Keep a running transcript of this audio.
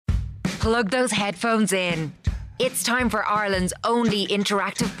Plug those headphones in. It's time for Ireland's only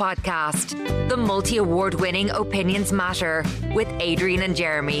interactive podcast, the multi-award-winning Opinions Matter with Adrian and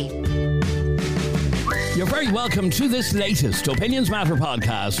Jeremy. You're very welcome to this latest Opinions Matter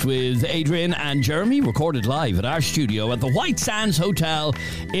podcast with Adrian and Jeremy, recorded live at our studio at the White Sands Hotel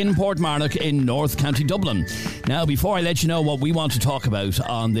in Portmarnock in North County Dublin. Now, before I let you know what we want to talk about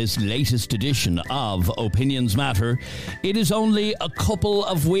on this latest edition of Opinions Matter, it is only a couple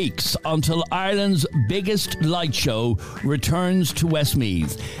of weeks until Ireland's biggest light show returns to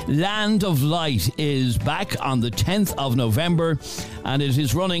Westmeath. Land of Light is back on the 10th of November and it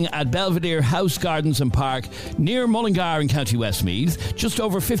is running at Belvedere House Gardens and Park near Mullingar in County Westmeath, just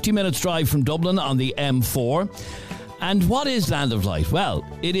over 50 minutes drive from Dublin on the M4. And what is Land of Light? Well,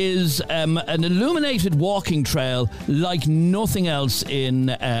 it is an illuminated walking trail like nothing else in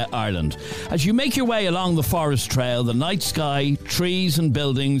Ireland. As you make your way along the forest trail, the night sky, trees and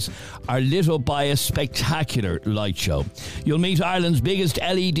buildings are lit up by a spectacular light show. You'll meet Ireland's biggest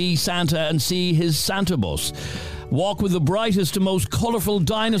LED Santa and see his Santa bus. Walk with the brightest and most colourful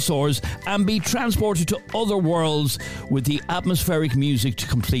dinosaurs and be transported to other worlds with the atmospheric music to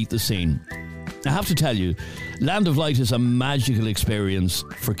complete the scene. I have to tell you, Land of Light is a magical experience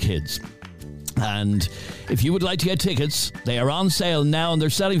for kids. And if you would like to get tickets, they are on sale now and they're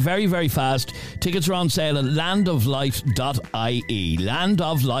selling very, very fast. Tickets are on sale at landoflight.ie.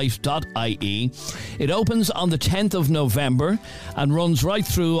 Landoflight.ie. It opens on the 10th of November and runs right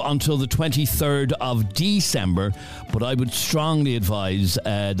through until the 23rd of December. But I would strongly advise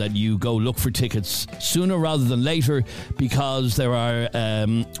that you go look for tickets sooner rather than later, because there are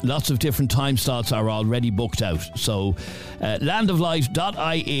lots of different time slots are already booked out. So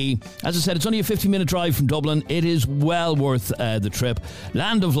landoflight.ie. As I said, it's only a 50-minute drive from Dublin. It is well worth the trip.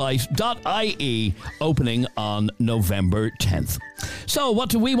 Landoflight.ie, opening on November 10th. So what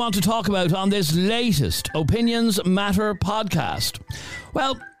do we want to talk about on this latest Opinions Matter podcast?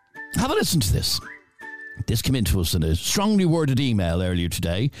 Well, have a listen to this. This came into us in a strongly worded email earlier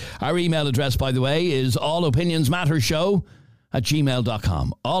today. Our email address, by the way, is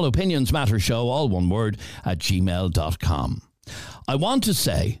allopinionsmattershow@gmail.com. Allopinionsmattershow, all one word, @gmail.com. I want to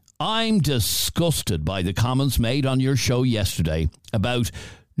say I'm disgusted by the comments made on your show yesterday about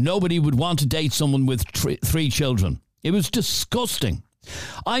nobody would want to date someone with three children. It was disgusting.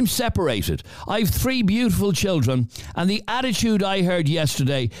 I'm separated. I have 3 beautiful children, and the attitude I heard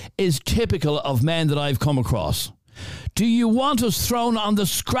yesterday is typical of men that I've come across. Do you want us thrown on the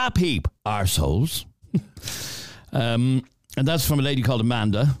scrap heap, arseholes? And that's from a lady called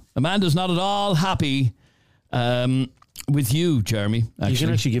Amanda. Amanda's not at all happy with you, Jeremy. Actually. You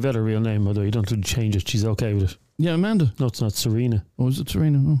can actually give out her real name, although you don't have to change it. She's okay with it. Yeah, Amanda. No, it's not Serena. Oh, is it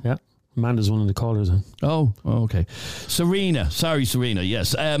Serena? Oh. Yeah. Amanda's one of the callers. Then. Oh, okay. Serena. Sorry, Serena.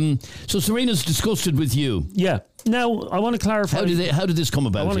 Yes. So Serena's disgusted with you. Yeah. Now, I want to clarify. How did this come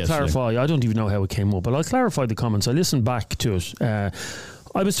about? I want to clarify. I don't even know how it came up, but I'll clarify the comments. I listened back to it. I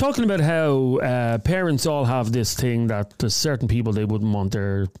was talking about how parents all have this thing that there's certain people they wouldn't want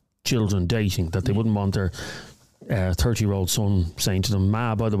their children dating, that they wouldn't want their 30-year-old son saying to them,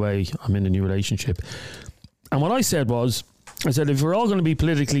 "Ma, by the way, I'm in a new relationship." And what I said was, if we're all going to be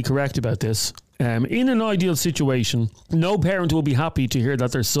politically correct about this, in an ideal situation, no parent will be happy to hear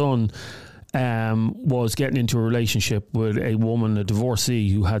that their son was getting into a relationship with a woman, a divorcee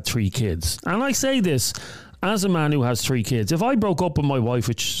who had 3 kids. And I say this as a man who has 3 kids. If I broke up with my wife,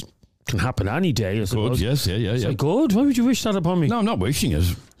 which can happen any day, I suppose. Good, yes, yeah. Say, good? Why would you wish that upon me? No, I'm not wishing it.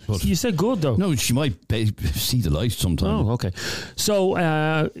 You said good, though. No, she might see the light sometime. Oh, okay. So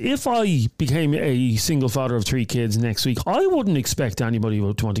if I became a single father of 3 kids next week, I wouldn't expect anybody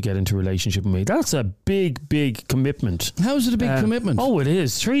to want to get into a relationship with me. That's a big, big commitment. How is it a big commitment? Oh, it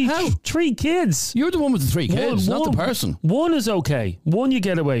is. 3 kids. You're the one with the 3 kids, not the person. 1 is okay. 1 you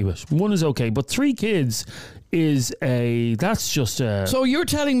get away with. 1 is okay. But 3 kids is that's just a... So you're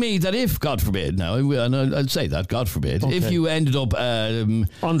telling me that if, God forbid, now, and I'd say that, God forbid, okay, if you ended up...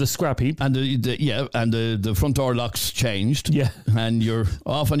 on the scrap heap. And the front door lock's changed. Yeah. And you're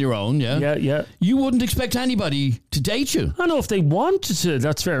off on your own, yeah? Yeah. You wouldn't expect anybody to date you. I know if they wanted to,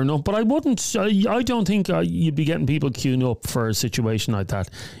 that's fair enough, but I wouldn't... I don't think you'd be getting people queuing up for a situation like that.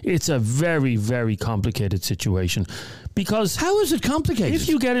 It's a very, very complicated situation. Because... How is it complicated? If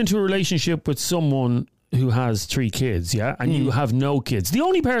you get into a relationship with someone who has 3 kids, yeah, and you have no kids. The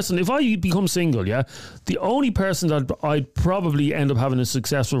only person, if I become single, yeah, the only person that I'd probably end up having a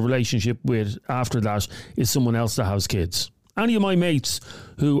successful relationship with after that is someone else that has kids. Any of my mates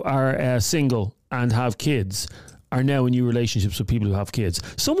who are single and have kids are now in new relationships with people who have kids.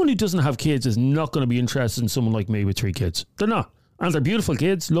 Someone who doesn't have kids is not going to be interested in someone like me with 3 kids. They're not. And they're beautiful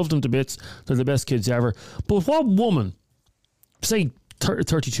kids, love them to bits. They're the best kids ever. But what woman, say a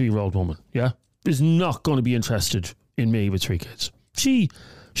 32-year-old woman, yeah, is not going to be interested in me with 3 kids? She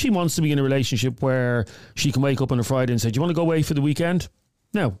wants to be in a relationship where she can wake up on a Friday and say, do you want to go away for the weekend?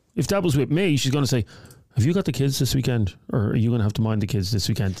 Now, if that was with me, she's going to say, have you got the kids this weekend? Or are you going to have to mind the kids this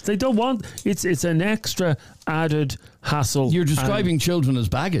weekend? They don't want... It's an extra added hassle. You're describing children as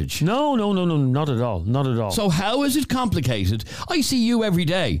baggage. No, not at all. Not at all. So how is it complicated? I see you every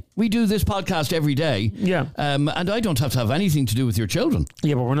day. We do this podcast every day. Yeah. And I don't have to have anything to do with your children.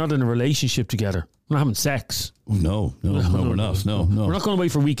 Yeah, but we're not in a relationship together. We're not having sex. No, we're not. No. We're not going away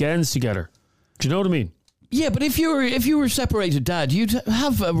for weekends together. Do you know what I mean? Yeah, but if you were separated, Dad, you'd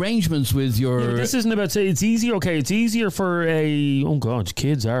have arrangements with your... Yeah, this isn't about saying it's easier. Okay, it's easier for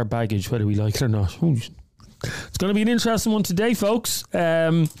kids are baggage, whether we like it or not. It's going to be an interesting one today, folks.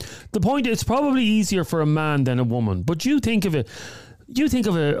 The point, it's probably easier for a man than a woman. But you think of it, a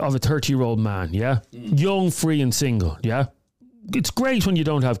 30-year-old man, yeah? Young, free and single, yeah? It's great when you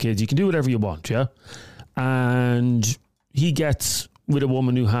don't have kids. You can do whatever you want, yeah? And he gets with a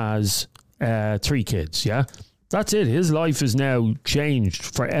woman who has 3 kids, yeah? That's it. His life is now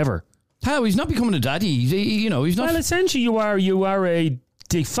changed forever. How? He's not becoming a daddy. He's not... Well, essentially you are a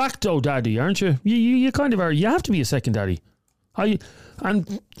de facto daddy, aren't you? You kind of are. You have to be a second daddy. I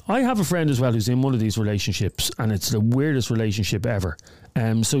have a friend as well who's in one of these relationships, and it's the weirdest relationship ever.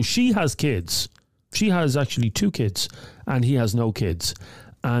 So she has kids. She has actually 2 kids, and he has no kids.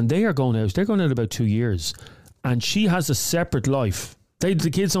 And they are going out. They're going out about 2 years. And she has a separate life. The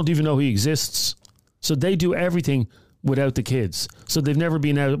kids don't even know he exists. So they do everything without the kids. So they've never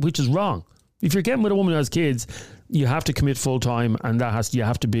been out, which is wrong. If you're getting with a woman who has kids, you have to commit full time, and you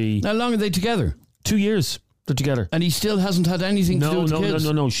have to be... How long are they together? 2 years. They're together. And he still hasn't had anything to do with the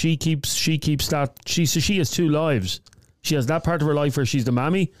kids? No. She keeps that. She has 2 lives. She has that part of her life where she's the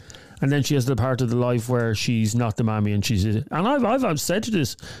mammy, and then she has the part of the life where she's not the mammy, and she's... And I've said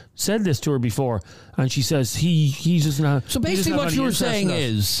this to her before, and she says he doesn't have... So basically what you're saying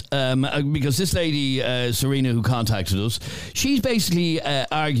is, because this lady, Serena, who contacted us, she's basically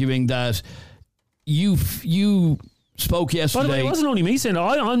arguing that you spoke yesterday... By the way, it wasn't only me saying it.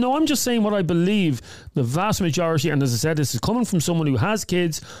 I'm just saying what I believe the vast majority, and as I said, this is coming from someone who has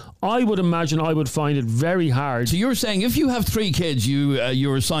kids. I would imagine I would find it very hard. So you're saying if you have 3 kids,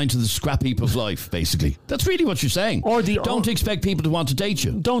 you're assigned to the scrap heap of life, basically. That's really what you're saying. Don't expect people to want to date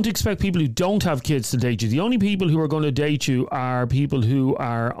you. Don't expect people who don't have kids to date you. The only people who are going to date you are people who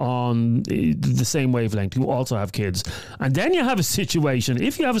are on the same wavelength, who also have kids. And then you have a situation,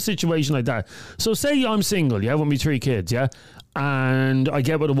 if you have a situation like that. So say I'm single, yeah, with me 3 kids, yeah? And I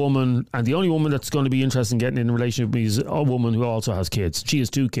get with a woman, and the only woman that's going to be interested in getting in a relationship with me is a woman who also has kids. She has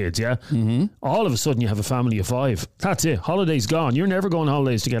 2 kids, yeah? Mm-hmm. All of a sudden you have a family of 5. That's it. Holiday's gone. You're never going on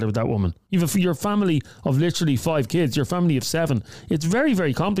holidays together with that woman. Your family of literally 5 kids, your family of 7. It's very,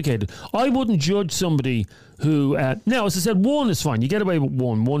 very complicated. I wouldn't judge somebody who... now, as I said, 1 is fine. You get away with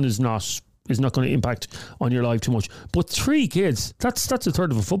 1. 1 is not going to impact on your life too much. But 3 kids, that's a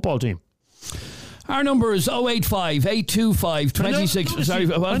third of a football team. Our number is 085 825 26.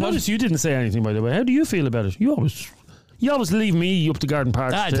 I noticed you didn't say anything, by the way. How do you feel about it? You always leave me up to garden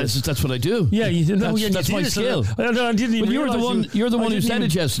park. That's what I do. Yeah, that's my skill. I didn't even you're the one who said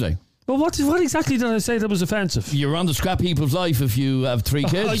it yesterday. Well, what exactly did I say that was offensive? You're on the scrap heap of life if you have 3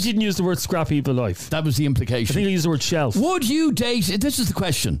 kids. I didn't use the word scrap heap of life. That was the implication. I think I used the word shelf. Would you date... This is the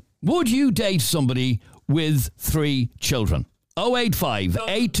question. Would you date somebody with 3 children? 085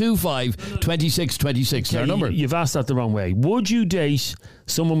 825 2626. Our number. You've asked that the wrong way. Would you date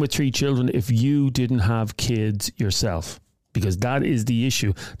someone with 3 children if you didn't have kids yourself? Because that is the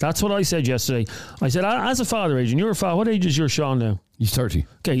issue. That's what I said yesterday. I said, as a father, Adrian, you're a father. What age is your Sean now? He's 30.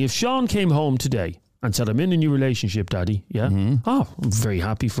 Okay, if Sean came home today and said, I'm in a new relationship, Daddy. Yeah. Mm-hmm. Oh, I'm very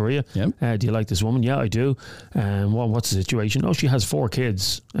happy for you. Yep. Do you like this woman? Yeah, I do. What's the situation? Oh, she has 4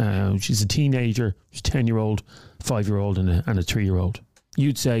 kids. She's a teenager. She's 10-year-old, 5-year-old, and a 3-year-old.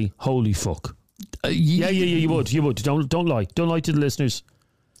 You'd say, holy fuck. Yeah, you would. Don't lie. Don't lie to the listeners.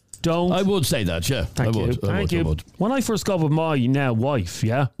 Don't. I would say that, yeah. Thank you. Thank you. When I first got with my now wife,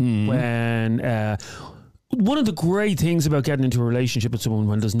 yeah, when... one of the great things about getting into a relationship with someone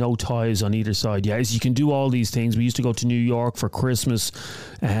when there's no ties on either side, yeah, is you can do all these things. We used to go to New York for Christmas,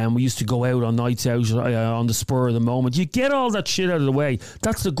 and we used to go out on nights out on the spur of the moment. You get all that shit out of the way.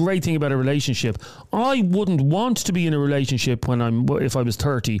 That's the great thing about a relationship. I wouldn't want to be in a relationship if I was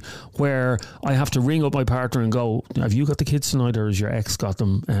 30, where I have to ring up my partner and go, have you got the kids tonight, or has your ex got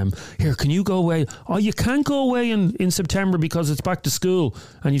them? Here, can you go away? Oh, you can't go away in September because it's back to school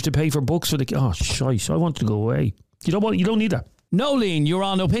and you have to pay for books for the kids. Oh, shite, I want to go away. You don't need that. Nolene, you're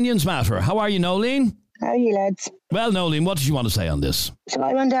on Opinions Matter. How are you, Nolene? How are you, lads? Well, Nolene, what did you want to say on this? So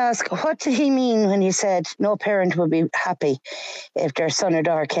I want to ask, what did he mean when he said no parent would be happy if their son or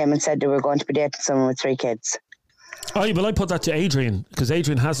daughter came and said they were going to be dating someone with 3 kids? Oh, well, I put that to Adrian, because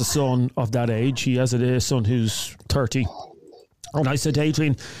Adrian has a son of that age. He has a son who's 30. And I said to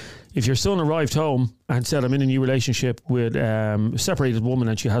Adrian, if your son arrived home and said, I'm in a new relationship with a separated woman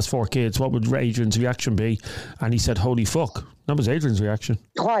and she has 4 kids, what would Adrian's reaction be? And he said, holy fuck. That was Adrian's reaction.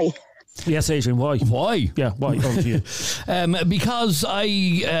 Why? Yes, Adrian, why? Why? Yeah, why? Over to you. Because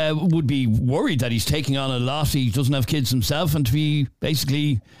I would be worried that he's taking on a lot. He doesn't have kids himself, and to be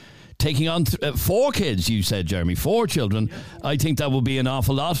basically taking on 4 kids, you said, Jeremy, 4 children. I think that would be an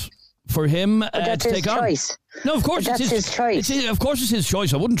awful lot for him to take on. Choice. No, of course, it's his choice. Of course, it's his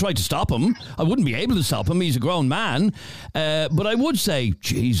choice. I wouldn't try to stop him. I wouldn't be able to stop him. He's a grown man. But I would say,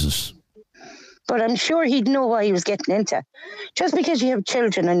 Jesus. But I'm sure he'd know what he was getting into. Just because you have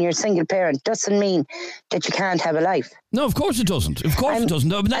children and you're a single parent doesn't mean that you can't have a life. No, of course it doesn't. Of course it doesn't.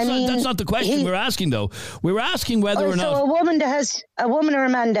 No, but that's not the question we're asking, though. We're asking whether or not... So a woman or a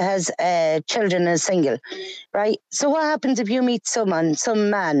man that has children and is single, right? So what happens if you meet some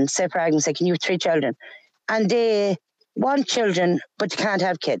man, say for argument's sake, and you have 3 children, and they want children, but you can't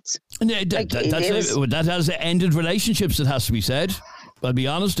have kids? That has ended relationships, it has to be said. I'll be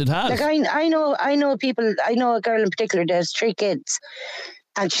honest, it has. Like I know people. I know a girl in particular that has 3 kids,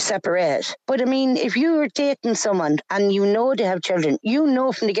 and she's separated. But I mean, if you were dating someone and you know they have children, you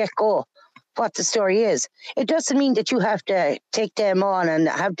know from the get go what the story is. It doesn't mean that you have to take them on and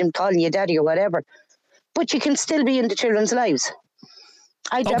have them calling you daddy or whatever. But you can still be in the children's lives.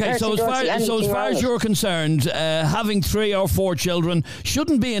 Okay, so as far as you're concerned, having 3 or 4 children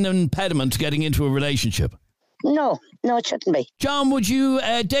shouldn't be an impediment to getting into a relationship. No, it shouldn't be. John, would you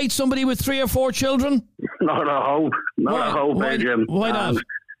date somebody with 3 or 4 children? Not a hope. Jim. Why not?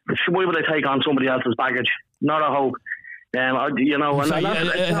 Why would I take on somebody else's baggage? Not a hope.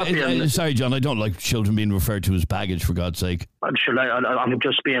 Sorry, John, I don't like children being referred to as baggage, for God's sake. I'm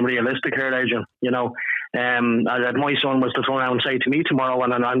just being realistic here, Adrian. My son was to turn around and say to me tomorrow,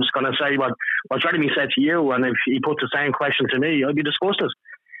 and I'm just going to say what Jeremy said to you, and if he put the same question to me, I'd be disgusted.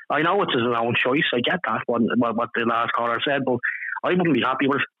 I know it's his own choice. I get that, what the last caller said, but I wouldn't be happy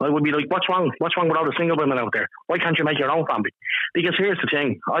with it. I would be like, what's wrong? What's wrong with all the single women out there? Why can't you make your own family? Because here's the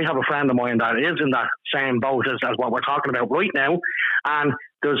thing. I have a friend of mine that is in that same boat as what we're talking about right now, and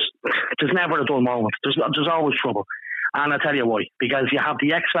there's never a dull moment. There's always trouble. And I'll tell you why. Because you have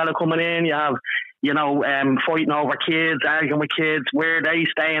the ex-fella coming in, you have... fighting over kids, arguing with kids, where they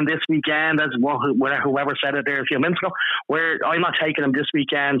staying this weekend, as whoever said it there a few minutes ago, where I'm not taking them this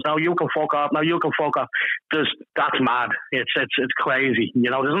weekend, no, you can fuck off, that's mad. It's crazy.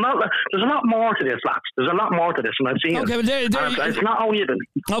 There's a lot more to this, lads. There's a lot more to this, and I've seen it. It's not only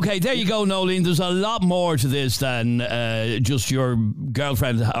Okay, there you go, Nolene. There's a lot more to this than just your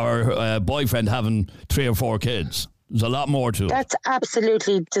girlfriend or boyfriend having 3 or 4 kids. There's a lot more to it. That's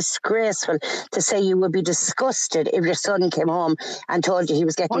absolutely disgraceful to say. You would be disgusted if your son came home and told you he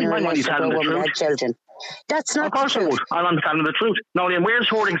was getting a relationship with a woman who had children. That's not the truth. Of course I would. I'm telling the truth. Now, then, where's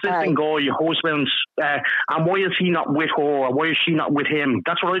her existing guy, husband, and why is he not with her, or why is she not with him?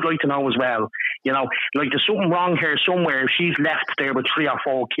 That's what I'd like to know as well. There's something wrong here somewhere. She's left there with 3 or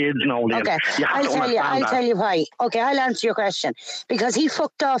 4 kids now. Okay, I'll tell you why. Okay, I'll answer your question. Because he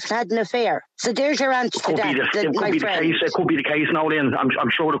fucked off and had an affair. So there's your answer to that, my friend. It could be the case now, then. I'm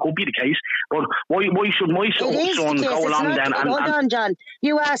sure it could be the case. But why should my son go along then? Hold on, John.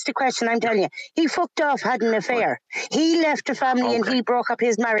 You asked the question, I'm telling you. He fucked off, had an affair. He left the family and he broke up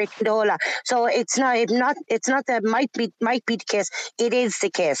his marriage and the whole lot. So it's not that might be the case. It is the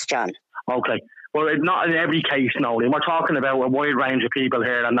case, John. Okay. Well, not in every case, no. We're talking about a wide range of people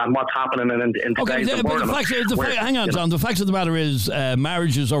here and what's happening in today's environment. Hang on, John. The fact of the matter is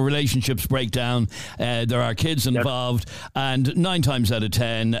marriages or relationships break down. There are kids involved, and 9 times out of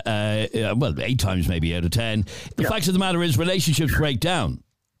 10, 8 times maybe out of 10, the fact of the matter is relationships break down.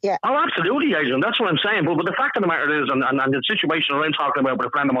 Yeah. Oh, absolutely, Adrian. That's what I'm saying. But the fact of the matter is, and the situation I'm talking about with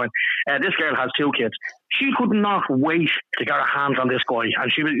a friend of mine, this girl has 2 kids. She could not wait to get her hands on this guy.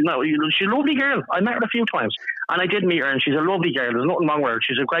 And she's a lovely girl. I met her a few times. And I did meet her, and she's a lovely girl. There's nothing wrong with her.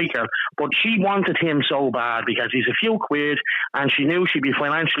 She's a great girl. But she wanted him so bad because he's a few quid, and she knew she'd be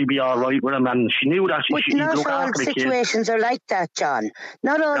financially be all right with him, and she knew that she'd look after the kids. Not all situations are like that, John.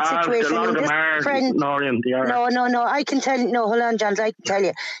 Not all situations. A lot of them are, Noreen, they are. No, I can tell you. No, hold on, John. I can tell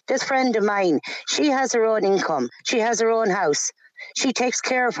you. This friend of mine, she has her own income. She has her own house. She takes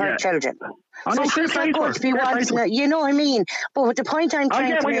care of her children. So she's not going to be wanting it, you know what I mean? But the point I'm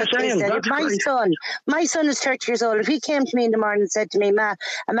trying to make is that if my son is 30 years old, if he came to me in the morning and said to me, Ma,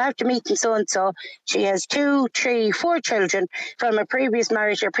 I'm after meeting so-and-so, she has 2, 3, 4 children from a previous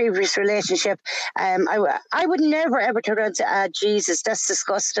marriage or previous relationship, I would never ever turn around and say, Jesus, that's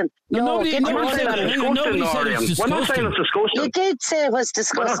disgusting. Nobody said it's disgusting. We're not saying it's disgusting. You did say it was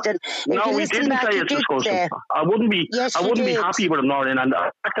disgusting. No, we didn't say it's disgusting. I wouldn't be happy with him, Noreen, and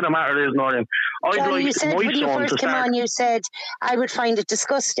the fact of the matter is, Noreen, John, you said when you first came on, you said I would find it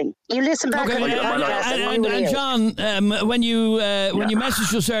disgusting. You listen back to the podcast. And John, when you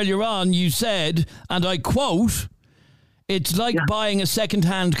messaged us earlier on, you said, and I quote, "It's like buying a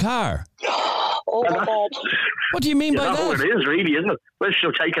second-hand car." Oh my God! What do you mean by that? That's what it is, really, isn't it? Well,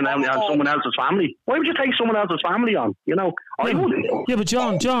 you're taking on someone else's family. Why would you take someone else's family on? You know, I wouldn't. Yeah, but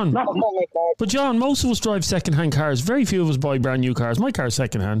John. But John, most of us drive second-hand cars. Very few of us buy brand new cars. My car's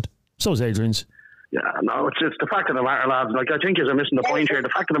second-hand. So is Adrian's. Yeah, no, it's the fact of the matter, lads. Like, I think you're missing the point here. The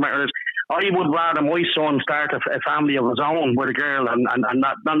fact of the matter is, I would rather my son start a family of his own with a girl and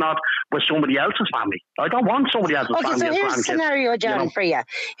not with somebody else's family. I don't want somebody else's family. Okay, so here's a scenario, John, for you.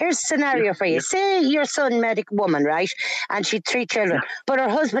 Here's a scenario for you. Say your son met a woman, right? And she had 3 children, but her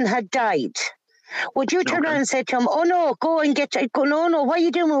husband had died. Would you turn around and say to him, oh no, go and get, no, what are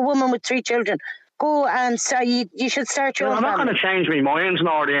you doing with a woman with 3 children? Go and start, you should start your own family. I'm not going to change my mind,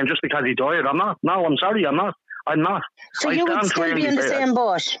 Noreen, just because he died. I'm not. No, I'm sorry, I'm not. So you would still be in the same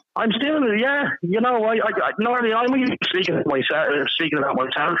boat? I'm still, yeah. You know, Noreen, I'm speaking about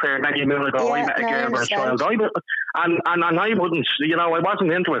myself here many a minute ago. I met a girl where a child died. And I wouldn't, you know, I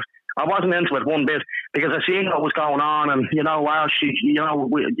wasn't into it. I wasn't into it one bit because I seen what was going on, and you know,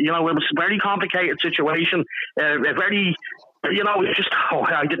 it was a very complicated situation, I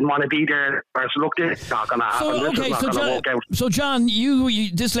didn't want to be there. So look, this is not going to happen. This is not going to work out. So John,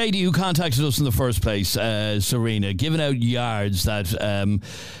 you this lady who contacted us in the first place, Serena, giving out yards that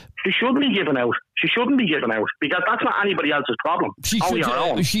she shouldn't be given out. She shouldn't be given out because that's not anybody else's problem.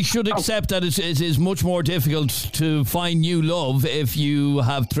 She should accept that it is much more difficult to find new love if you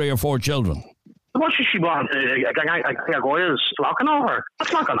have 3 or 4 children. What should she want? A guy is flocking over.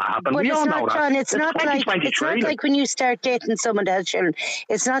 That's not going to happen. But we all know that. John, it's not like when you start dating someone that has children.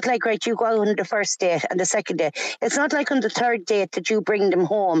 It's not like, right, you go out on the first date and the second date. It's not like on the third date that you bring them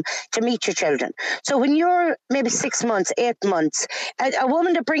home to meet your children. So when you're maybe 6 months, 8 months, a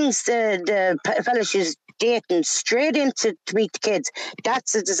woman that brings the fella she's dating straight into to meet the kids,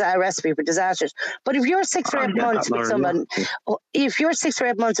 that's a recipe for disasters. But if you're 6 or 8 months with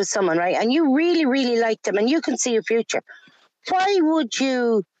someone, right, and you really, really like them and you can see a future, why would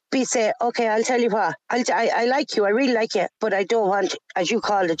you say, okay, I'll tell you what, I like you, I really like you, but I don't want, as you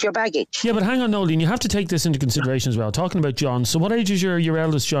called it, your baggage. Yeah, but hang on, Noeline, you have to take this into consideration as well. Talking about John, so what age is your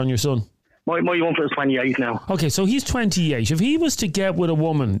eldest, John, your son? My young is 28 now. Okay, so he's 28. If he was to get with a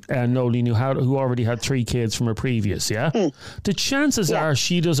woman, Noeline, who already had 3 kids from her previous, the chances are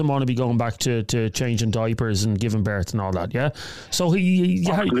she doesn't want to be going back to changing diapers and giving birth and all that, yeah? So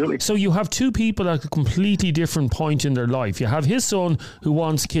you have 2 people at a completely different point in their life. You have his son who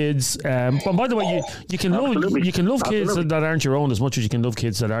wants kids. But by the way, you can love kids that aren't your own as much as you can love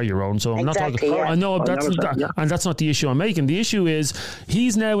kids that are your own. So I'm not talking. I know and that's not the issue I'm making. The issue is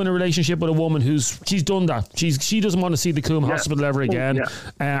he's now in a relationship with a woman she's done that. She doesn't want to see the Coombe Hospital ever again.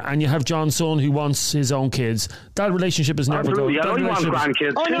 And you have John's son who wants his own kids. That relationship is never going. I want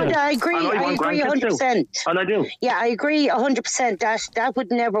grandkids. Oh no, I agree 100%. And I do. Yeah, I agree 100%. That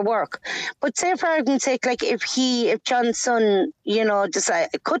would never work. But say for argument's sake, like if John's son,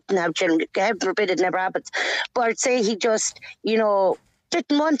 couldn't have children, heaven forbid it never happens. But say he just, didn't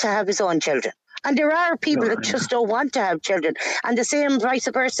want to have his own children. And there are people that just don't want to have children. And the same vice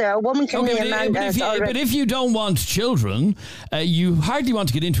versa. A woman can be a man but if you don't want children, you hardly want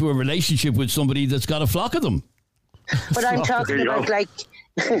to get into a relationship with somebody that's got a flock of them. But I'm talking about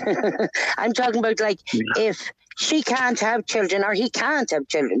if she can't have children or he can't have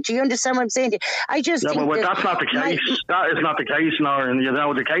children. Do you understand what I'm saying? I just think that's not the case. That is not the case, Lauren.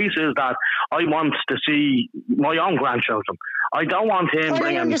 The case is that I want to see my own grandchildren. I don't want him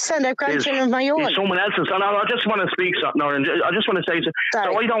bringing... I understand. I've grandchildren of my own. Someone else's. And I just want to speak something, Lauren. I just want to say...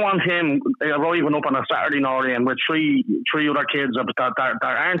 So I don't want him arriving up on a Saturday, Lauren, with three other kids that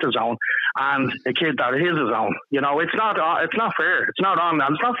aren't his own and a kid that is his own. It's not fair. It's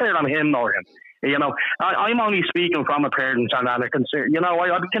not fair on him, Lauren. I'm only speaking from a parent and a concern.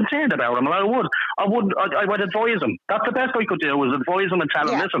 I'd be concerned about him, and I would advise him. That's the best I could do, was advise him and tell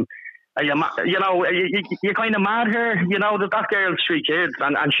him, listen, You're kind of mad here. You know that girl's 3 kids,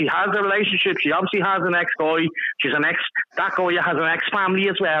 and she has a relationship. She obviously has an ex-guy. That guy has an ex-family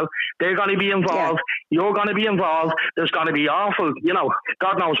as well. They're going to be involved. Yeah. You're going to be involved. There's going to be awful,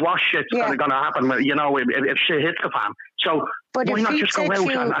 God knows what shit's going to happen. If shit hits the fan. So but why not just go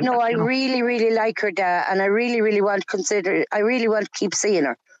out? I really, really like her, Dad, and I really, really want to consider. I really want to keep seeing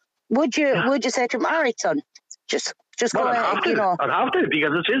her. Would you say to him, all right, son, just go ahead, I'd have to,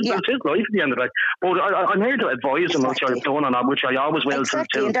 because it's his life at the end of the day. But I'm here to advise him, which I've done, and which I always will.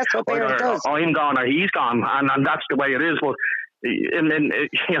 Exactly, and that's what parent does. I'm gone or he's gone, and that's the way it is. But in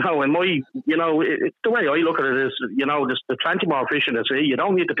my, the way I look at it is, there's plenty more fish in the sea. You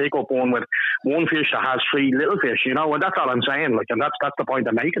don't need to pick up one with one fish that has 3 little fish, and that's all I'm saying. And that's the point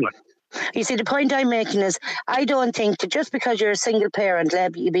I'm making. You see, the point I'm making is, I don't think that just because you're a single parent,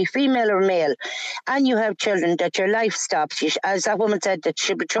 you be female or male, and you have children, that your life stops. As that woman said, that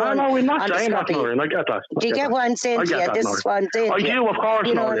she'll be thrown. No, we're not saying that, Maureen. I get that. Do you get what I'm saying to you? This is what I'm saying. I do, of course.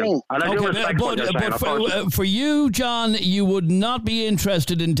 You know what I mean? And I do respect what you're saying. For you, John, you would not be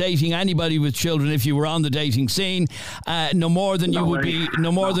interested in dating anybody with children if you were on the dating scene, no more than you would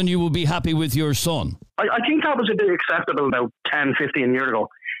be happy with your son. I think that was a bit acceptable about 10, 15 years ago.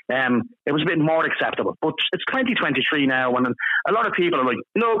 It was a bit more acceptable, but it's 2023 now, and a lot of people are like,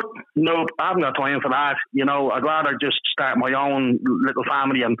 nope, I haven't got time for that. I'd rather just start my own little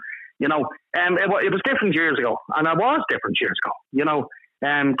family, and it was different years ago, and I was different years ago.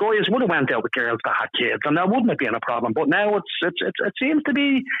 Guys would have went out with girls that had kids, and that wouldn't have been a problem. But now it seems to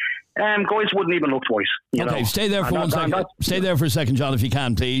be. Guys wouldn't even look twice. Okay, stay there for 1 second. Stay there for a second, John, if you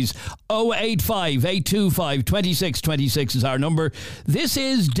can, please. 085 825 2626 is our number. This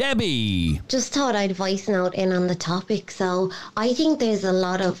is Debbie. Just thought I'd voice note in on the topic. So I think there's a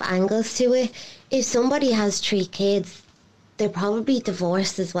lot of angles to it. If somebody has 3 kids, they're probably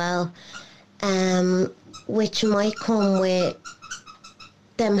divorced as well, which might come with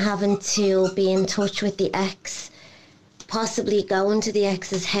them having to be in touch with the ex, possibly going to the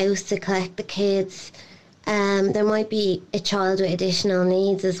ex's house to collect the kids. There might be a child with additional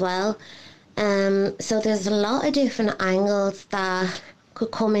needs as well. So there's a lot of different angles that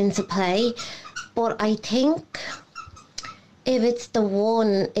could come into play. But I think if it's the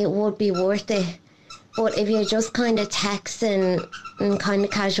one, it would be worth it. But if you're just kind of texting and kind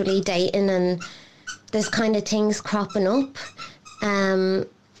of casually dating and there's kind of things cropping up,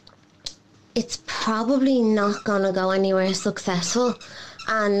 it's probably not going to go anywhere successful,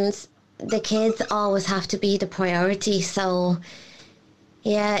 and the kids always have to be the priority. So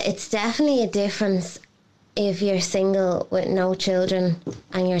yeah, it's definitely a difference if you're single with no children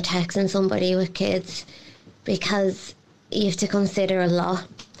and you're texting somebody with kids, because you have to consider a lot.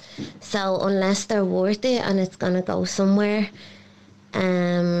 So unless they're worth it and it's going to go somewhere,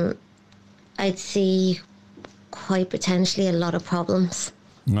 I'd see quite potentially a lot of problems.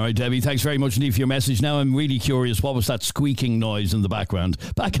 All right, Debbie, thanks very much indeed for your message. Now I'm really curious, what was that squeaking noise in the background?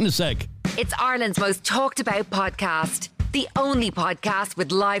 Back in a sec. It's Ireland's most talked about podcast. The only podcast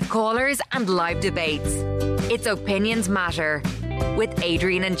with live callers and live debates. It's Opinions Matter with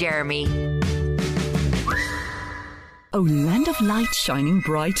Adrian and Jeremy. Oh, Land of Light, shining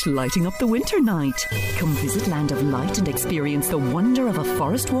bright, lighting up the winter night. Come visit Land of Light and experience the wonder of a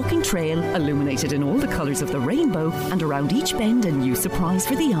forest walking trail, illuminated in all the colours of the rainbow, and around each bend a new surprise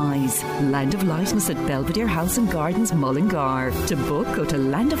for the eyes. Land of Light is at Belvedere House and Gardens, Mullingar. To book, go to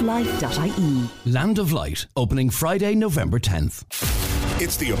landoflight.ie. Land of Light, opening Friday, November 10th.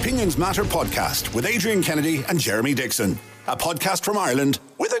 It's the Opinions Matter podcast with Adrian Kennedy and Jeremy Dixon. A podcast from Ireland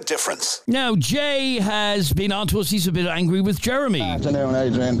with a difference. Now, Jay has been on to us. He's a bit angry with Jeremy. Afternoon,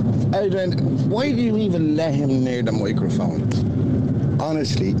 Adrian. Adrian, why do you even let him near the microphone?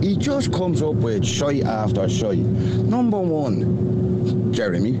 Honestly, he just comes up with shite after shite. Number one,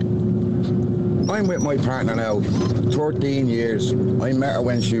 Jeremy. I'm with my partner now 13 years. I met her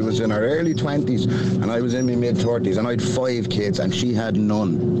when she was in her early 20s and I was in my mid-30s, and I had 5 kids and she had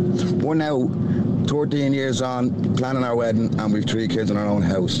none. We're now 13 years on, planning our wedding, and we've 3 kids in our own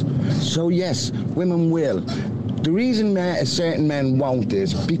house. So yes, women will. The reason certain men won't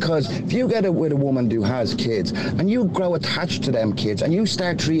is because if you get it with a woman who has kids and you grow attached to them kids and you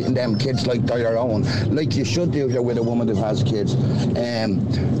start treating them kids like they're your own, like you should do if you're with a woman who has kids,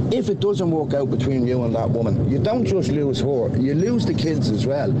 if it doesn't work out between you and that woman, you don't just lose her, you lose the kids as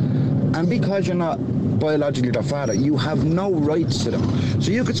well. And because you're not biologically their father, you have no rights to them.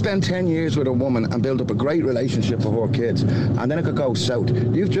 So you could spend 10 years with a woman and build up a great relationship with her kids, and then it could go south.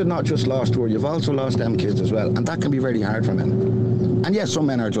 You've not just lost her, you've also lost them kids as well, and that can be very hard for men. And yes, some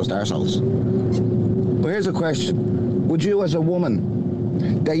men are just arseholes. But here's a question. Would you as a woman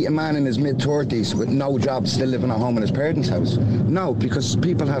date a man in his mid-30s with no job, still living at home in his parents' house? No, because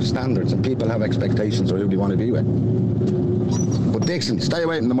people have standards and people have expectations of who they want to be with. But Dixon, stay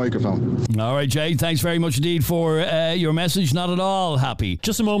away from the microphone. All right, Jay, thanks very much indeed for your message. Not at all happy.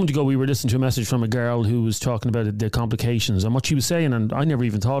 Just a moment ago, we were listening to a message from a girl who was talking about the complications and what she was saying, and I never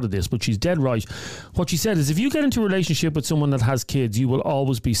even thought of this, but she's dead right. What she said is, if you get into a relationship with someone that has kids, you will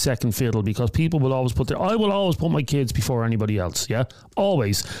always be second fiddle, because people will always I will always put my kids before anybody else, yeah?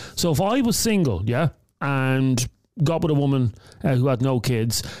 Always. So if I was single, yeah, and got with a woman who had no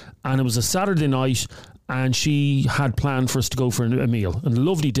kids, and it was a Saturday night, and she had planned for us to go for a meal, a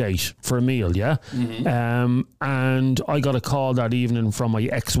lovely date for a meal, yeah? Mm-hmm. And I got a call that evening from my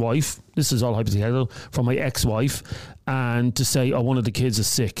ex-wife, this is all hypothetical, from my ex-wife, and to say, one of the kids is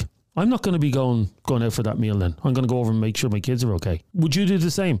sick. I'm not going to be going out for that meal then. I'm going to go over and make sure my kids are okay. Would you do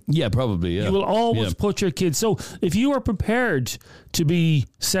the same? Yeah, probably, yeah. You will always put your kids. So if you are prepared to be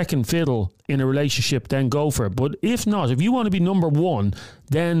second fiddle in a relationship, then go for it. But if not, if you want to be number one,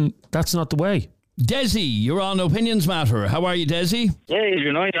 then that's not the way. Desi, you're on Opinions Matter. How are you, Desi? Yeah,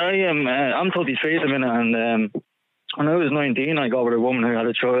 Adrian, I'm 33 at the minute, and when I was 19, I got with a woman who had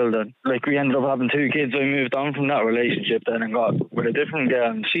a child, and we ended up having 2 kids. I moved on from that relationship then and got with a different girl,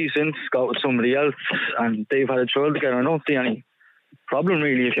 and she since got with somebody else, and they've had a child together. I don't see any problem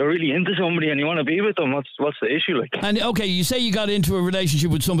really. If you're really into somebody and you want to be with them, what's the issue like? And okay, you say you got into a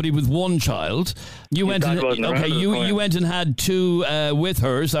relationship with somebody with one child. You went and you went and had 2 with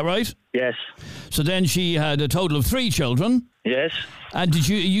her. Is that right? Yes. So then she had a total of 3 children. Yes. And did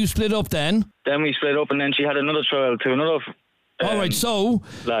you split up then? Then we split up, and then she had another child to another. All right, so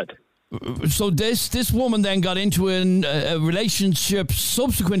lad. So this woman then got into a relationship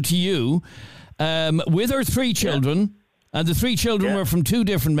subsequent to you, with her 3 children. Yeah. And the 3 children were from 2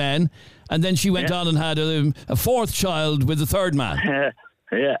 different men, and then she went on and had a 4th child with a 3rd man.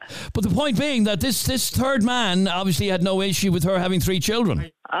 Yeah. But the point being that this 3rd man obviously had no issue with her having 3 children.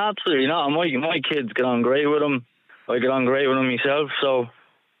 Absolutely not. My kids get on great with him. I get on great with him myself, so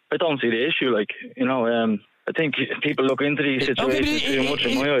I don't see the issue. I think people look into these situations too much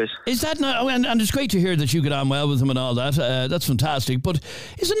in my eyes. Is that not? And it's great to hear that you get on well with him and all that. That's fantastic. But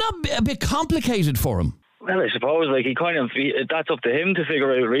is it not a bit complicated for him? Well, I suppose that's up to him to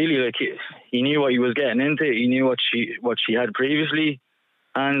figure out. Really, he knew what he was getting into. He knew what she had previously,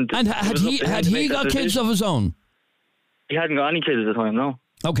 and had he got kids of his own? He hadn't got any kids at the time, no.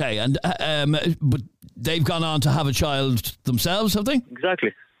 Okay, and but they've gone on to have a child themselves, have they?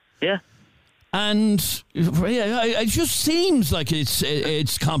 Exactly. Yeah. And it just seems like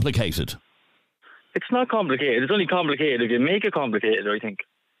it's complicated. It's not complicated. It's only complicated if you make it complicated, I think.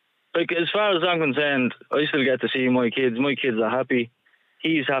 As far as I'm concerned, I still get to see my kids. My kids are happy.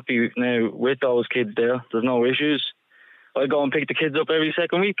 He's happy now with those kids there. There's no issues. I go and pick the kids up every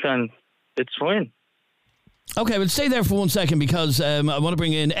second week, and it's fine. Okay, well, stay there for 1 second, because I want to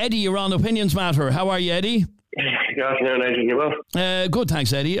bring in Eddie. You're on Opinions Matter. How are you, Eddie? Good afternoon, Adrian. You well? Good,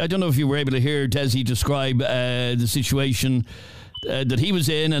 thanks, Eddie. I don't know if you were able to hear Desi describe the situation that he was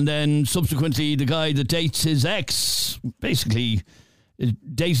in, and then subsequently the guy that dates his ex basically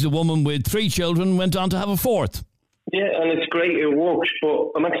dated a woman with 3 children, went on to have a 4th. Yeah, and it's great, it works, but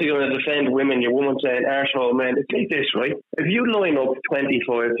I'm actually going to defend women. Your woman saying, arsehole men. It's like this, right? If you line up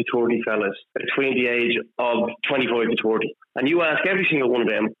 25 to 30 fellas between the age of 25 to 30, and you ask every single one of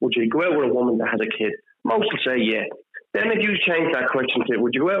them, would you go out with a woman that has a kid? Most will say yeah. Then if you change that question to,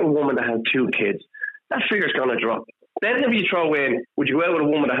 would you go out with a woman that has 2 kids? That figure's going to drop. Then if you throw in, would you go out with a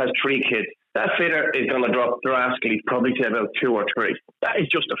woman that has 3 kids? That figure is going to drop drastically, probably to about 2 or 3. That is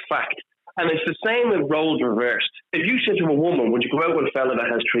just a fact. And it's the same with roles reversed. If you said to a woman, would you go out with a fella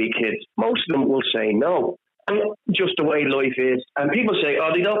that has 3 kids? Most of them will say no. And just the way life is. And people say,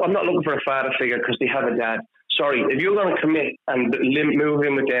 I'm not looking for a father figure because they have a dad. Sorry, if you're going to commit and move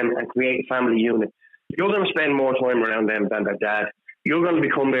in with them and create a family unit, you're going to spend more time around them than their dad. You're going to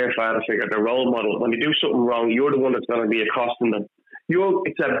become their father figure, their role model. When they do something wrong, you're the one that's going to be accosting them.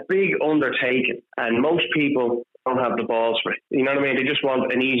 It's a big undertaking, and most people don't have the balls for it. You know what I mean? They just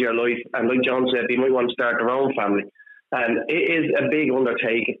want an easier life, and like John said, they might want to start their own family. And it is a big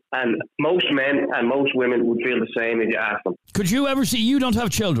undertaking, and most men and most women would feel the same if you ask them. Could you ever see, you don't have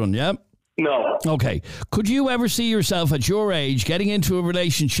children, yeah? No. Okay. Could you ever see yourself at your age getting into a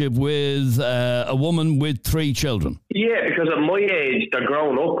relationship with a woman with 3 children? Yeah, because at my age, they're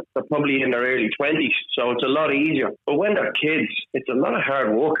grown up. They're probably in their early 20s, so it's a lot easier. But when they're kids, it's a lot of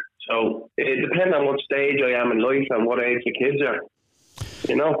hard work. So it depends on what stage I am in life and what age the kids are.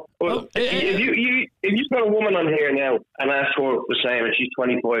 You know? Well, if you've got a woman on here now and ask her the same, and she's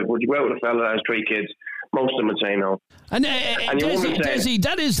 25, would you go out with a fella that has 3 kids? most of them would say no. And Desi,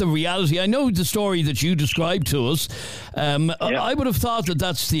 that is the reality. I know the story that you described to us. I would have thought that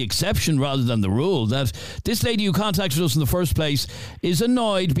that's the exception rather than the rule, that this lady who contacted us in the first place is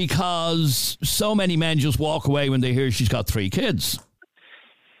annoyed because so many men just walk away when they hear she's got 3 kids.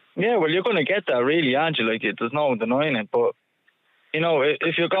 Yeah, well, you're going to get that, really, aren't you? Like, there's no denying it. But, you know,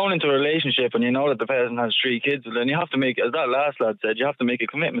 if you're going into a relationship and you know that the person has 3 kids, then you have to make, as that last lad said, you have to make a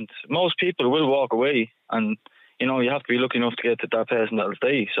commitment. Most people will walk away, and, you know, you have to be lucky enough to get to that person that'll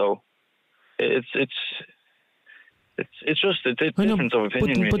stay. So it's just a difference of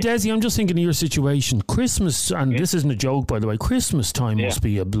opinion, really. But Desi, I'm just thinking of your situation. Christmas, and this isn't a joke, by the way, Christmas time must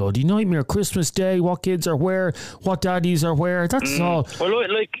be a bloody nightmare. Christmas Day, what kids are where, what daddies are where, that's all. Well,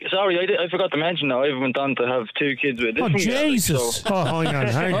 sorry, I forgot to mention that I went on to have 2 kids with different Jesus. girls, hang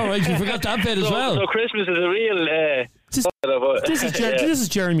on. All right, you forgot that bit as well. So Christmas is a real... This is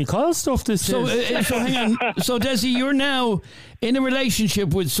Jeremy Kyle stuff. So hang on. So Desi, you're now in a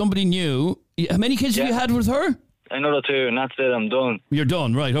relationship with somebody new. How many kids have you had with her? Another 2, and that's it. I'm done. You're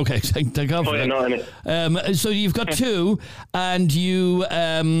done, right? Okay, thank God for that. So you've got 2, and you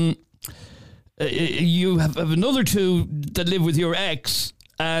have another 2 that live with your ex,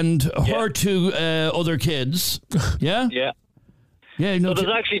 and her 2 other kids. Yeah. Yeah. Yeah. No, so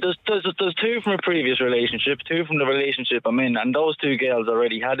there's 2 from a previous relationship, 2 from the relationship I'm in, and those 2 girls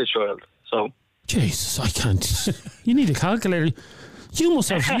already had a child. So. Jesus, I can't. You need a calculator. You must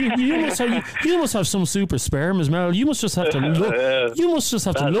have some super sperm as well. You must just have to look. You must just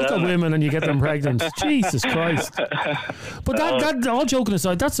have to look at women and you get them pregnant. Jesus Christ! But that all joking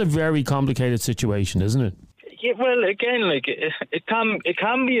aside, that's a very complicated situation, isn't it? Yeah. Well, again, like it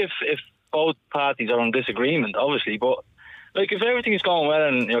can be if both parties are in disagreement, obviously. But like if everything's going well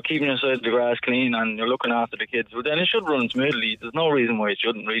and you're keeping your side of the grass clean and you're looking after the kids, well, then it should run smoothly. There's no reason why it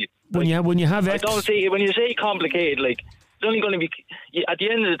shouldn't, really. When you have I don't see when you say complicated, like. It's only going to be, at the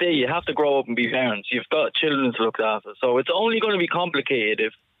end of the day, you have to grow up and be parents. You've got children to look after. So it's only going to be complicated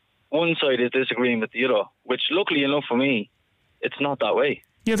if one side is disagreeing with the other, which luckily enough for me, it's not that way.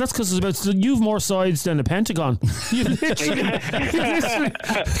 Yeah, that's because you've more sides than the Pentagon.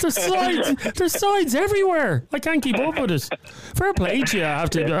 There's sides everywhere. I can't keep up with it. Fair play to you. I have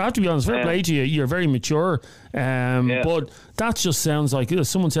to be honest. Fair play to you. You're very mature. But that just sounds like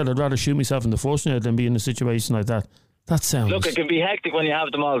someone said I'd rather shoot myself in the foot than be in a situation like that. That sounds. Look, it can be hectic when you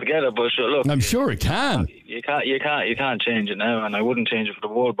have them all together, but look, I'm sure it can. You can't change it now, and I wouldn't change it for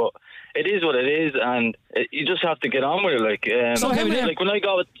the world. But it is what it is, and you just have to get on with it. Like, like when I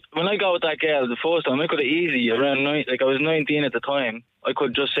got with that girl the first time, I could have easily around I was 19 at the time. I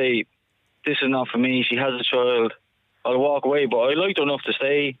could just say, "This is not for me." She has a child. I'll walk away, but I liked her enough to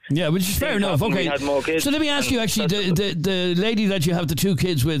stay. Yeah, which is fair enough. Okay, had more kids, so let me ask you, actually, the lady that you have the 2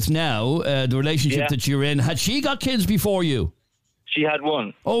 kids with now, the relationship that you're in, had she got kids before you? She had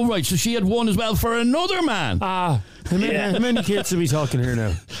 1. Oh, right, so she had 1 as well for another man. How many kids are we talking here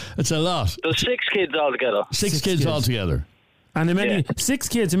now? It's a lot. There's 6 kids altogether. 6 kids altogether. And how many? 6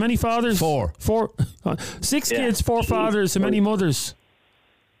 kids. How many fathers? 4. 6 kids, 4 fathers. How many mothers?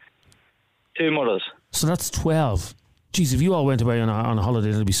 2 mothers. So that's 12. Jeez, if you all went away on a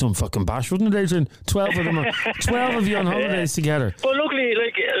holiday, there'd be some fucking bash, wouldn't it, Adrian? 12 of them, 12 of you on holidays together. But luckily,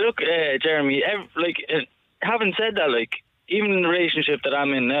 Jeremy, having said that, even in the relationship that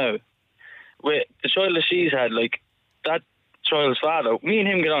I'm in now, with the child that she's had, that child's father, me and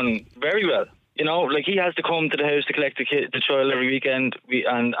him get on very well. You know, he has to come to the house to collect the child every weekend,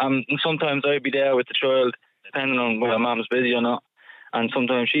 and sometimes I'd be there with the child, depending on whether Mom's busy or not, and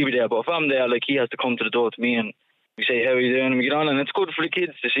sometimes she'd be there. But if I'm there, he has to come to the door to me and we say, how are you doing? And we get on, and it's good for the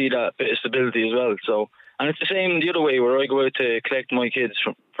kids to see that bit of stability as well. So, and it's the same the other way, where I go out to collect my kids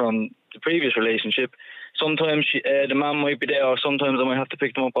from the previous relationship. Sometimes the man might be there, or sometimes I might have to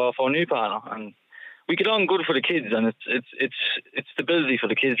pick them up off our new partner. And we get on good for the kids, and it's stability for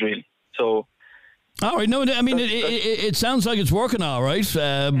the kids, really. So. All right, no, I mean, it sounds like it's working all right,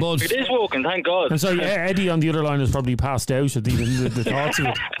 but... It is working, thank God. And so Eddie on the other line has probably passed out at the thoughts of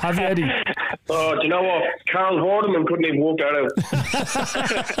it. Have you, Eddie? Oh, do you know what? Carl Vorderman couldn't even work that out.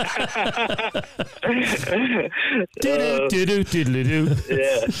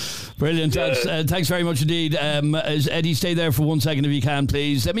 Yeah. Brilliant. Thanks very much indeed. Eddie, stay there for 1 second if you can,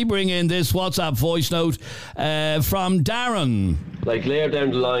 please. Let me bring in this WhatsApp voice note from Darren. Later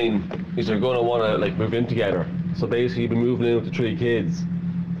down the line, they're going to want to move in together. So basically, you'll be moving in with the 3 kids,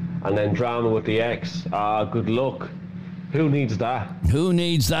 and then drama with the ex. Good luck. Who needs that? Who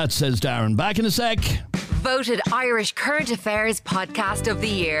needs that, says Darren. Back in a sec. Voted Irish Current Affairs Podcast of the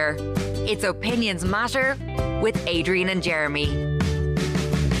Year. It's Opinions Matter with Adrian and Jeremy.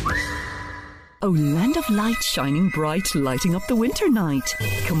 Oh, Land of Light shining bright, lighting up the winter night.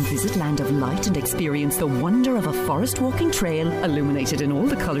 Come visit Land of Light and experience the wonder of a forest walking trail illuminated in all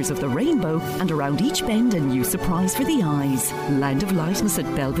the colours of the rainbow, and around each bend a new surprise for the eyes. Land of Lightness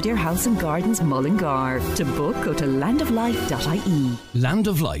at Belvedere House and Gardens, Mullingar. To book, go to landoflight.ie. Land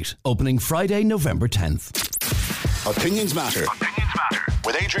of Light, opening Friday, November 10th. Opinions Matter.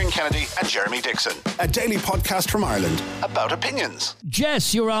 With Adrian Kennedy and Jeremy Dixon. A daily podcast from Ireland about opinions.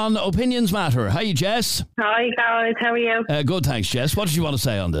 Jess, you're on Opinions Matter. Hi, Jess. Hi, guys. How are you? Good, thanks, Jess. What did you want to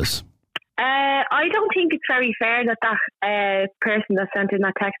say on this? I don't think it's very fair that person that sent in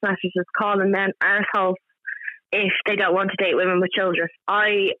that text message is calling men arseholes if they don't want to date women with children.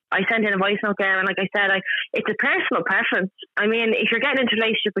 I sent in a voice note there, and like I said, it's a personal preference. I mean, if you're getting into a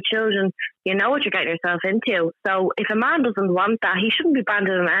relationship with children, you know what you're getting yourself into. So if a man doesn't want that, he shouldn't be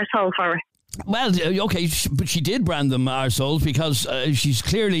branded an arsehole for it. Well, okay, but she did brand them arseholes because she's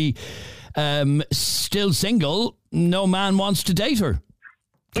clearly still single. No man wants to date her.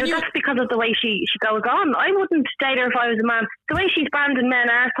 That's because of the way she goes on. I wouldn't date her if I was a man. The way she's branding men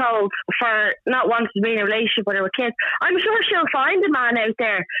arseholes for not wanting to be in a relationship with her with kids, I'm sure she'll find a man out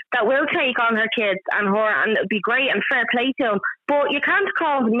there that will take on her kids and her, and it'd be great and fair play to him. But you can't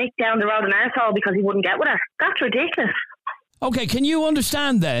call Mick down the road an arsehole because he wouldn't get with her. That's ridiculous. Okay, can you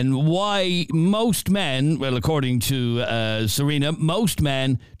understand then why most men, well, according to Serena, most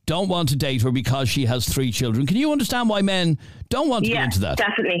men don't want to date her because she has 3 children? Can you understand why men don't want to get into that?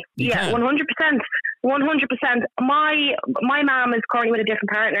 Definitely. You can. 100%. 100%. My mum is currently with a different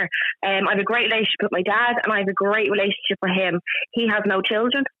partner. I have a great relationship with my dad, and I have a great relationship with him. He has no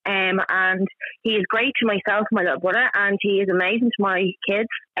children, and he is great to myself and my little brother, and he is amazing to my kids,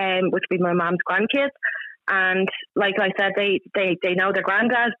 which would be my mum's grandkids. And like I said, they know their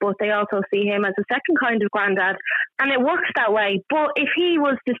granddad, but they also see him as a second kind of granddad, and it works that way. But if he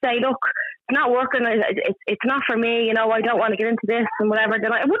was to say, look, it's not working, it's not for me, you know, I don't want to get into this and whatever,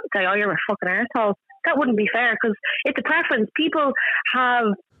 then I wouldn't say, oh, you're a fucking arsehole. That wouldn't be fair, because it's a preference. People have,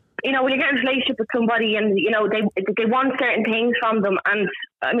 you know, when you get in a relationship with somebody and, you know, they want certain things from them, and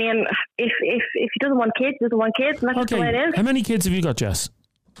I mean, if he doesn't want kids, he doesn't want kids, and that's just the way it is. How many kids have you got, Jess?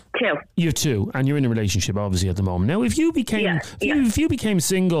 2. You have 2, and you're in a relationship obviously at the moment. Now, if you became if you became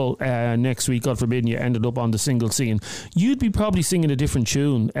single next week, God forbid, and you ended up on the single scene, you'd be probably singing a different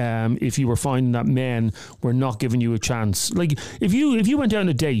tune if you were finding that men were not giving you a chance. Like if you went down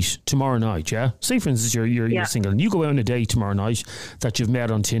a date tomorrow night, say for instance you're single, and you go out on a date tomorrow night that you've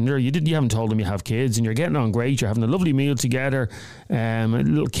met on Tinder, you haven't told them you have kids, and you're getting on great, you're having a lovely meal together, a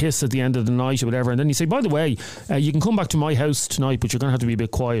little kiss at the end of the night or whatever, and then you say, by the way, you can come back to my house tonight, but you're going to have to be a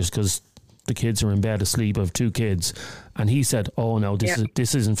bit quiet because the kids are in bed asleep. I have 2 kids. And he said, oh no,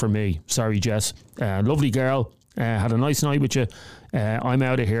 this isn't for me. Sorry, Jess. Lovely girl. Had a nice night with you. I'm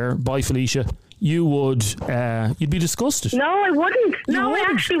out of here. Bye, Felicia. You'd be disgusted. No, I wouldn't. I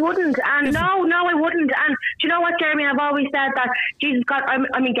actually wouldn't. And no, I wouldn't. And do you know what, Jeremy? I've always said that Jesus, God,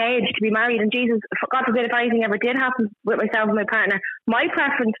 I'm engaged to be married, and Jesus, God forbid, if anything ever did happen with myself and my partner, my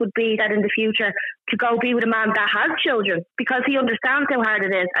preference would be that in the future to go be with a man that has children, because he understands how hard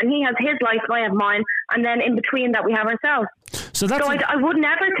it is, and he has his life and I have mine, and then in between that we have ourselves. So I would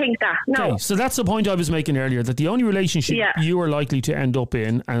never think that. No. Okay, so that's the point I was making earlier, that the only relationship you are likely to end up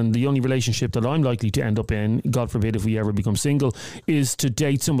in, and the only relationship that I'm likely to end up in, God forbid if we ever become single, is to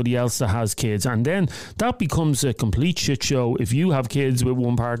date somebody else that has kids. And then that becomes a complete shit show. If you have kids with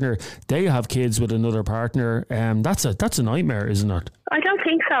one partner, they have kids with another partner. That's a nightmare, isn't it? I don't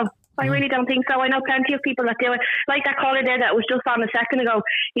think so. I really don't think so. I know plenty of people that do it. Like that caller there that was just on a second ago,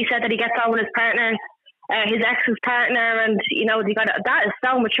 he said that he gets on with his partners, his ex's partner, and you know that is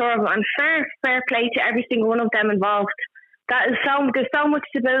so mature and fair play to every single one of them involved. There's so much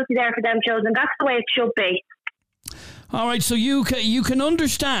stability there for them children. That's the way it should be. All right, so you can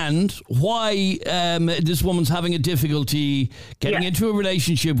understand why this woman's having a difficulty getting into a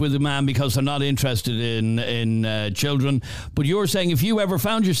relationship with a man because they're not interested in children. But you're saying if you ever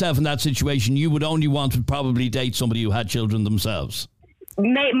found yourself in that situation, you would only want to probably date somebody who had children themselves.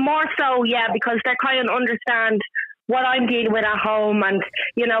 More so, yeah, because they kind of understand what I'm dealing with at home. And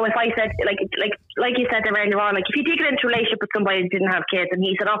you know, if I said like you said there earlier on, like if you did get into a relationship with somebody who didn't have kids, and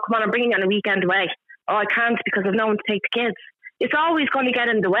he said, "Oh, come on, I'm bringing you on a weekend away." Oh, I can't because I've no one to take the kids. It's always going to get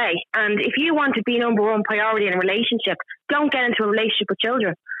in the way. And if you want to be number one priority in a relationship, don't get into a relationship with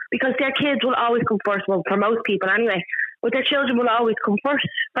children, because their kids will always come first. Well, for most people anyway. with their children will always come first.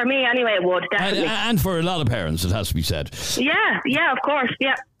 For me, anyway, it would, definitely. And for a lot of parents, it has to be said. Yeah, of course,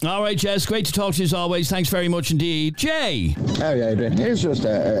 yeah. All right, Jess, great to talk to you as always. Thanks very much indeed. Jay. Hey, Adrian, here's just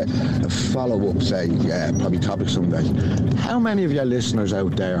a follow-up, probably topic someday. How many of your listeners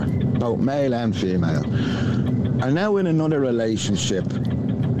out there, both male and female, are now in another relationship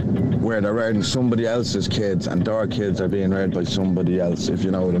where they're rearing somebody else's kids and their kids are being reared by somebody else, if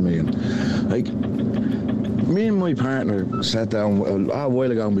you know what I mean? Like, me and my partner sat down a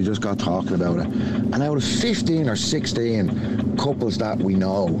while ago and we just got talking about it. And out of 15 or 16 couples that we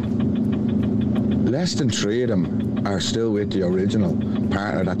know, less than 3 of them are still with the original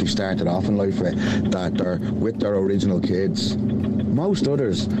partner that they started off in life with, that they're with their original kids. Most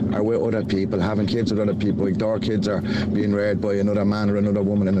others are with other people, having kids with other people. Like their kids are being reared by another man or another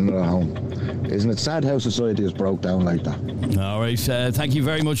woman in another home. Isn't it sad how society is broke down like that? All right, thank you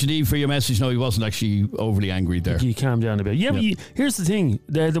very much indeed for your message. No, he wasn't actually overly angry there. You calm down a bit. Yeah, but here's the thing.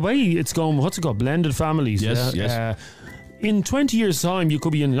 The way it's going, what's it called? Blended families. Yes. In 20 years' time, you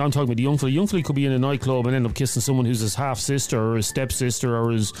could be in, I'm talking about the young fella. Young fella could be in a nightclub and end up kissing someone who's his half sister or his stepsister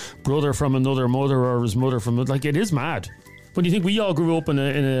or his brother from another mother or his mother from, like, it is mad. But you think we all grew up in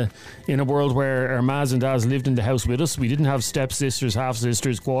a world where our mas and dads lived in the house with us? We didn't have stepsisters, half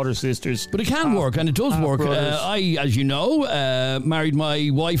sisters, quarter sisters. But it can work, and it does work. I, as you know, married my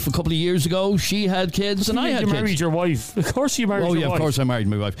wife a couple of years ago. She had kids, and I had kids. You married your wife? Of course, you married your wife. Oh yeah, of course I married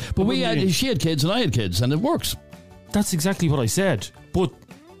my wife. But she had kids, and I had kids, and it works. That's exactly what I said. But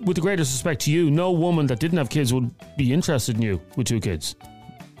with the greatest respect to you, no woman that didn't have kids would be interested in you with 2 kids.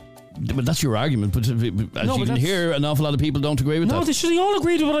 But that's your argument. But as you can hear, an awful lot of people don't agree with that. No, they all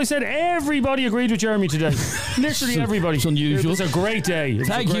agreed with what I said. Everybody agreed with Jeremy today. Literally everybody. It's unusual. It was a great day.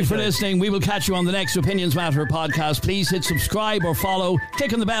 Thank you for listening. We will catch you on the next Opinions Matter podcast. Please hit subscribe or follow.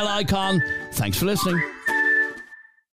 Click on the bell icon. Thanks for listening.